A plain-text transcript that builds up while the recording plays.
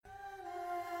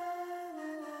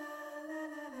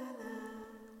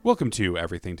Welcome to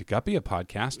Everything to Guppy, a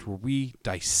podcast where we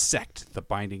dissect the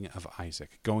Binding of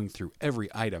Isaac, going through every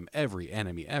item, every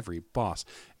enemy, every boss,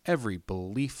 every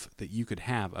belief that you could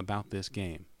have about this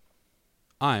game.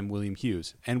 I'm William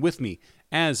Hughes, and with me,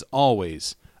 as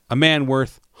always, a man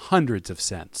worth hundreds of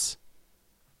cents,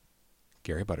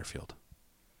 Gary Butterfield.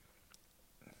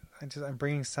 I'm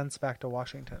bringing cents back to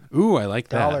Washington. Ooh, I like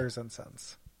that. Dollars and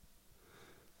cents.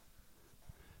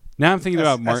 Now I'm thinking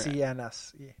about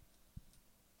S-E-N-S-E.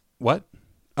 What?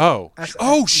 Oh.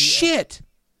 Oh, shit!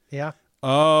 Yeah.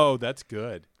 Oh, that's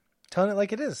good. Telling it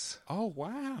like it is. Oh,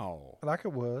 wow. Like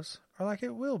it was, or like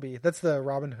it will be. That's the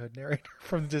Robin Hood narrator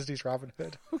from Disney's Robin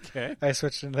Hood. Okay. I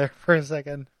switched in there for a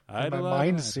second. My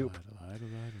mind soup.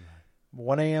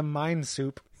 1 a.m. mind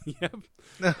soup. Yep.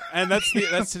 And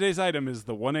that's today's item is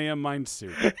the 1 a.m. mind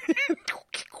soup.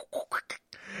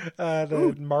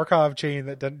 The Markov chain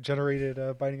that generated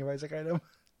a Binding of Isaac item.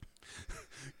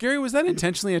 Gary, was that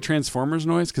intentionally a Transformers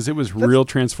noise? Because it was real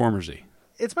Transformers-y.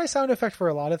 It's my sound effect for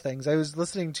a lot of things. I was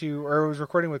listening to, or I was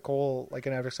recording with Cole, like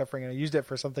in After Suffering, and I used it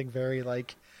for something very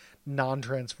like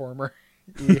non-Transformer.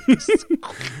 Like,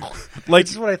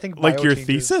 this is what I think. Like your biochanges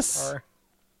thesis? are.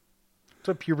 That's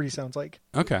what puberty sounds like.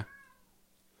 Okay.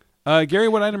 Gary,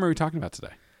 what item are we talking about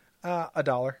today?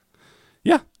 $1.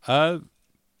 Yeah.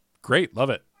 Great.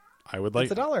 Love it. I would like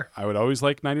it's $1. I would always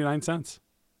like 99 cents.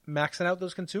 Maxing out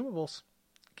those consumables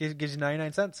gives you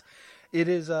 99 cents. It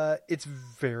is. It's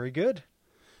very good.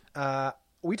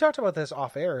 We talked about this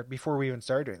off air before we even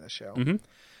started doing this show.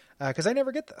 Because I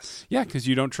never get this. Yeah, because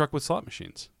you don't truck with slot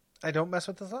machines. I don't mess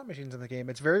with the slot machines in the game.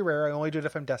 It's very rare. I only do it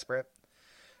if I'm desperate.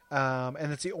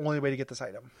 And it's the only way to get this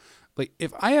item. Like,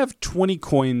 if I have 20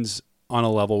 coins on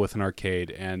a level with an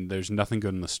arcade and there's nothing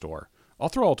good in the store, I'll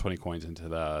throw all 20 coins into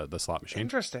the slot machine.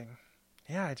 Interesting.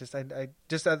 Yeah, I just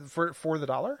for the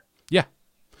dollar? Yeah.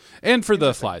 And for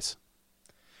the flies.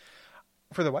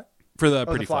 For the what? For the Oh,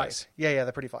 pretty the flies. Yeah,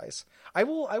 the pretty flies. I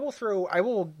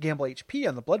will gamble HP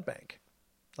on the blood bank.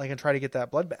 Like, and try to get that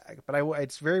blood bag. But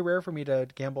it's very rare for me to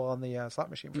gamble on the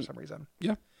slot machine for some reason.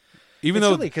 Yeah. Even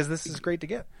though, because this is great to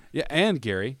get. Yeah, and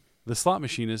Gary, the slot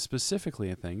machine is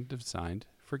specifically a thing designed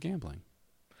for gambling.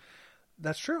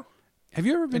 That's true. Have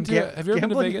you ever been to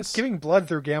Vegas? Giving blood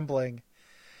through gambling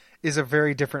is a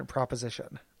very different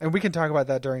proposition. And we can talk about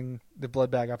that during the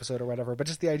blood bag episode or whatever. But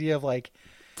just the idea of like,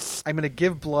 I'm going to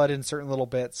give blood in certain little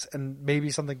bits and maybe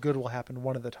something good will happen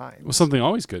one of the times. Well, something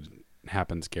always good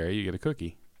happens, Gary. You get a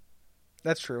cookie.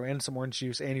 That's true. And some orange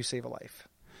juice and you save a life.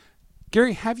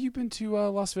 Gary, have you been to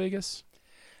Las Vegas?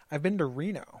 I've been to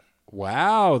Reno.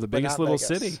 Wow, the biggest little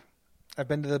city. I've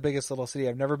been to the biggest little city.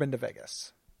 I've never been to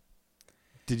Vegas.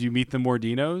 Did you meet the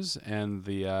Mordinos and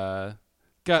the...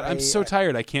 God, I'm so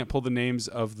tired. I can't pull the names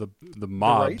of the mobs. The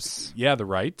Wrights? Yeah, the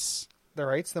Wrights. The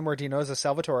Wrights, the Mordinos, the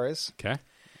Salvatores. Okay.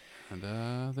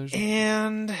 And there's...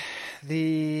 And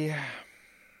the...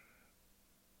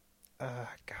 God.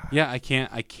 Yeah, I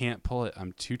can't pull it.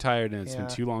 I'm too tired, and it's been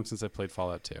too long since I played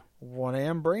Fallout 2. 1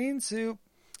 a.m. brain soup.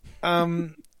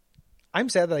 I'm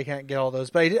sad that I can't get all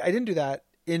those, but I didn't do that.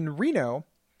 In Reno,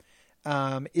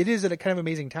 it is a kind of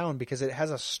amazing town because it has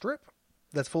a strip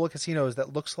that's full of casinos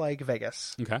that looks like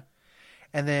Vegas. Okay.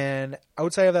 And then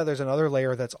outside of that, there's another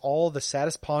layer that's all the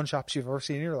saddest pawn shops you've ever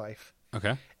seen in your life.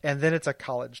 Okay. And then it's a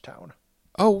college town.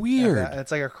 Oh, weird. And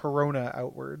it's like a corona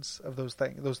outwards of those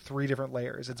things, those 3 different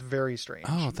layers. It's very strange.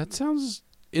 Oh, that sounds,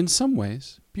 in some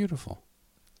ways, beautiful.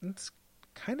 It's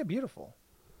kind of beautiful.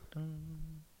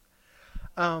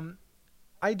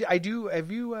 I do.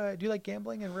 Do you like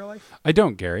gambling in real life? I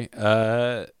don't, Gary.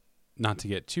 Not to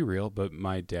get too real, but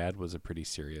my dad was a pretty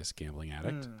serious gambling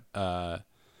addict.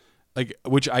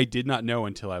 Which I did not know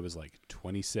until I was like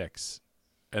 26.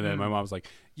 And then my mom was like,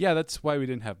 yeah, that's why we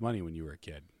didn't have money when you were a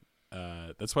kid.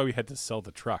 That's why we had to sell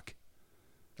the truck.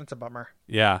 That's a bummer.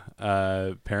 Yeah.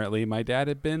 Apparently my dad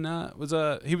had been,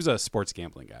 he was a sports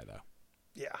gambling guy though.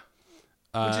 Yeah.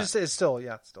 Which is still.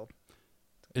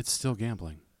 It's still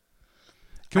gambling.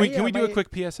 Can we do a quick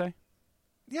PSA?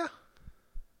 Yeah.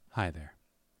 Hi there.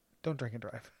 Don't drink and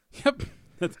drive. Yep.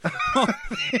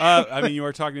 I mean, you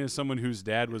are talking to someone whose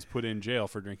dad was put in jail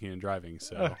for drinking and driving,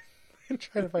 so. I'm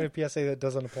trying to find a PSA that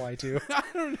doesn't apply to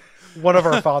one of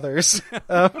our fathers.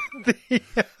 Hey,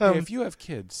 if you have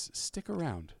kids, stick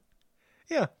around.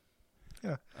 Yeah.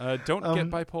 Don't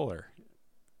get bipolar.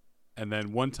 And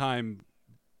then one time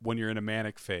when you're in a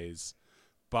manic phase,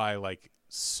 buy like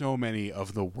so many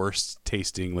of the worst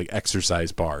tasting like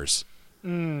exercise bars.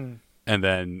 And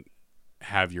then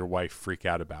have your wife freak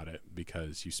out about it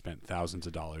because you spent thousands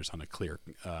of dollars on a clear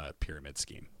pyramid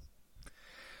scheme.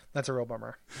 That's a real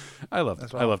bummer. I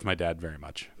loved my dad very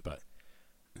much, but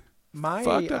my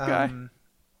fucked up guy.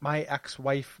 my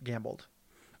ex-wife gambled.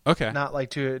 Okay. Not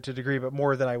like to a degree, but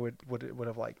more than I would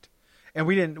have liked. And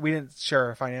we didn't share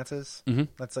our finances. Mm-hmm.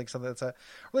 That's like something that's a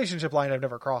relationship line I've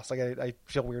never crossed. Like I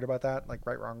feel weird about that. Like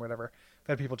right, wrong, whatever. I've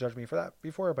had people judge me for that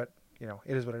before, but you know,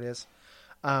 it is what it is.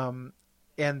 And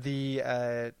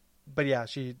but yeah,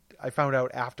 I found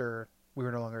out after we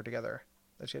were no longer together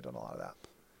that she had done a lot of that.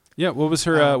 Yeah. What was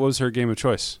her game of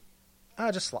choice?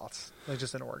 Just slots, like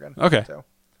just in Oregon. Okay. So,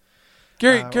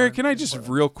 Gary, can I just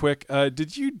real quick?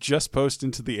 Did you just post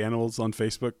into the Animals on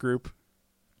Facebook group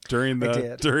during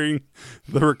the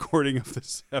recording of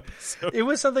this episode? It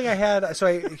was something I had.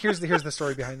 So here's the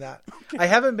story behind that. Okay. I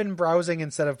haven't been browsing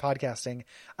instead of podcasting.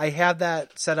 I had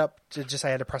that set up to I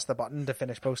had to press the button to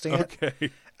finish posting it.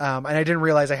 Okay. And I didn't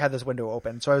realize I had this window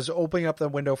open. So I was opening up the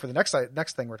window for the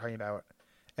next thing we're talking about,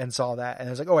 and saw that, and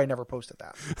I was like, oh, I never posted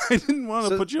that. I didn't want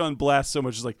to put you on blast so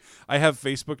much. It's like I have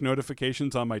Facebook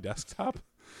notifications on my desktop.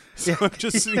 So I'm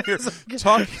just sitting here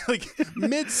talking like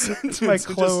mid-sentence. My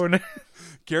clone.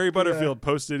 Gary Butterfield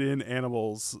posted in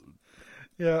Animals.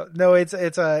 Yeah, no,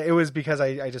 it was because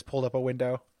I just pulled up a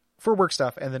window for work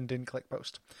stuff and then didn't click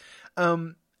post.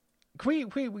 Can we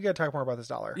gotta talk more about this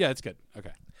dollar? Yeah, it's good.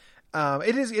 Okay.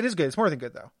 It is good. It's more than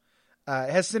good though.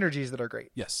 It has synergies that are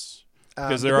great. Yes.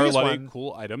 Because there are a lot of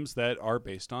cool items that are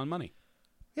based on money.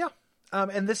 Yeah.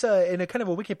 And this, in a kind of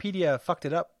a Wikipedia fucked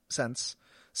it up sense,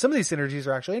 some of these synergies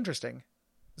are actually interesting.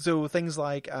 So things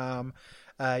like you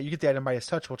get the item Midas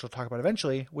Touch, which we'll talk about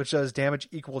eventually, which does damage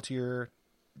equal to your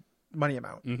money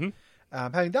amount. Mm-hmm.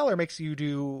 Having dollar makes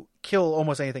you kill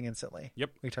almost anything instantly.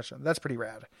 Yep. When you touch them. That's pretty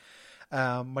rad.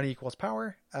 Money equals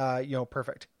power.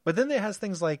 Perfect. But then it has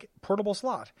things like portable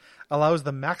slot, allows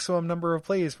the maximum number of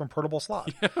plays from portable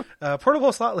slot. Yeah.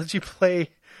 Portable slot lets you play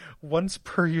once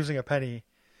per using a penny.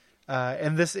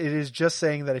 And it is just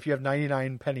saying that if you have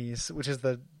 99 pennies, which is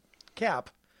the cap,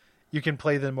 you can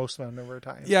play the most amount of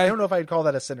times. Yeah, I don't know if I'd call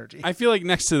that a synergy. I feel like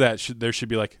next to that there should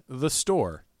be like the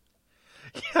store.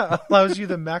 Yeah, allows you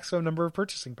the maximum number of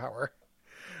purchasing power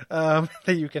that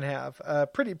you can have.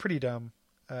 Pretty dumb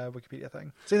Wikipedia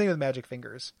thing. Same thing with Magic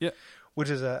Fingers. Yeah. Which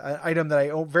is an item that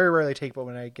I very rarely take, but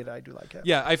when I get it, I do like it.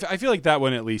 Yeah, I feel like that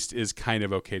one at least is kind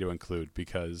of okay to include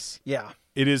because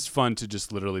it is fun to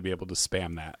just literally be able to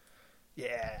spam that.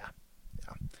 Yeah.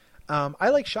 I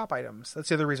like shop items. That's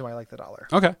the other reason why I like the dollar.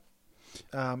 Okay.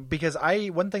 Because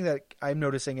one thing that I'm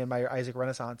noticing in my Isaac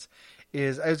Renaissance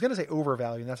is, I was going to say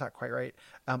overvalue, and that's not quite right.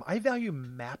 I value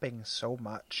mapping so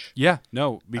much. Yeah,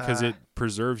 no, because it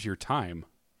preserves your time.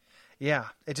 Yeah,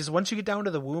 it just, once you get down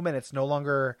to the womb and it's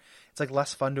like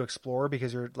less fun to explore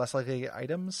because you're less likely to get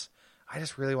items. I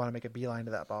just really want to make a beeline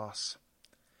to that boss.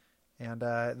 And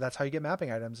that's how you get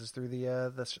mapping items, is through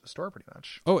the store pretty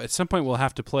much. Oh, at some point we'll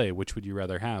have to play which would you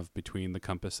rather have between the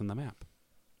compass and the map.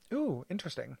 Ooh,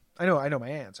 interesting. I know my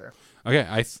answer. Okay,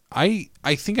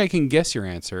 I think I can guess your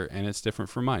answer, and it's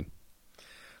different from mine.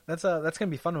 That's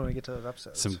gonna be fun when we get to those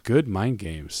episodes. Some good mind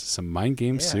games, some mind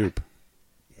game soup.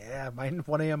 Yeah,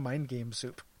 1 a.m. mind game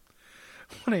soup.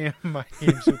 1 a.m. mind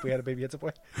game soup. We had a baby. It's a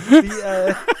boy.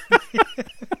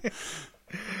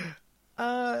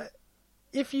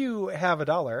 If you have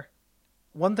 $1,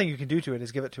 one thing you can do to it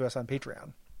is give it to us on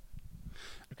Patreon.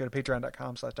 Go to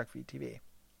patreon.com/duckfeedtv.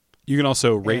 You can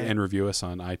also rate and review us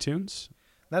on iTunes.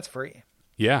 That's free.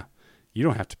 Yeah. You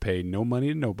don't have to pay no money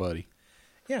to nobody.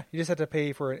 Yeah. You just have to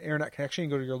pay for an internet connection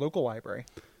and go to your local library.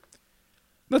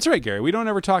 That's right, Gary. We don't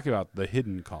ever talk about the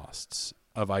hidden costs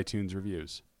of iTunes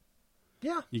reviews.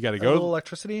 Yeah. You got to go. A little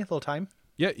electricity, a little time.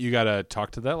 Yeah. You got to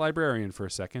talk to that librarian for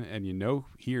a second, and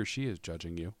he or she is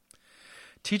judging you.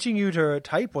 Teaching you to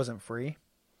type wasn't free.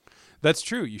 That's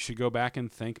true. You should go back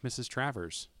and thank Mrs.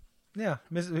 Travers. Yeah,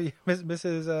 Mrs.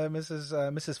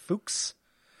 Fuchs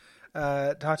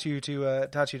taught you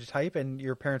to type, and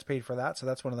your parents paid for that, so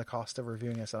that's one of the costs of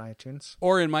reviewing us on iTunes.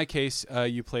 Or in my case,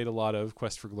 you played a lot of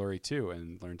Quest for Glory 2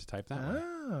 and learned to type that way.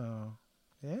 Oh,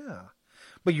 yeah.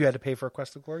 But you had to pay for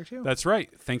Quest for Glory 2. That's right.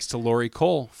 Thanks to Lori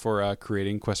Cole for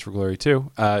creating Quest for Glory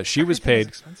 2. She was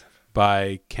paid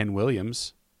by Ken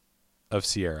Williams of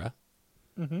Sierra,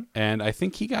 and I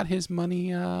think he got his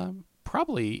money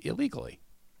probably illegally.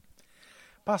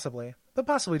 Possibly. But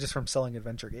possibly just from selling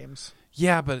adventure games.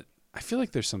 Yeah, but I feel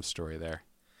like there's some story there.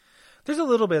 There's a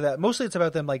little bit of that. Mostly it's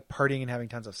about them like partying and having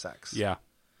tons of sex. Yeah.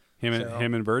 Him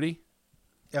and Birdie?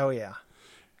 Oh, yeah.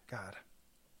 God.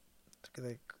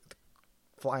 The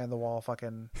fly on the wall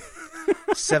fucking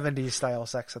 70s style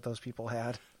sex that those people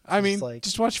had.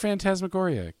 Just watch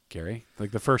Phantasmagoria, Gary.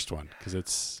 Like the first one, because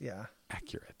it's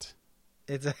accurate.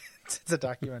 It's a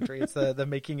documentary. It's the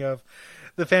making of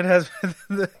the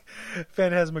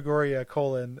Phantasmagoria :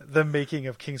 the making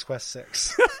of King's Quest VI.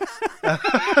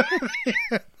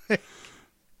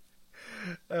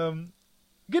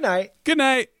 Good night. Good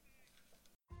night.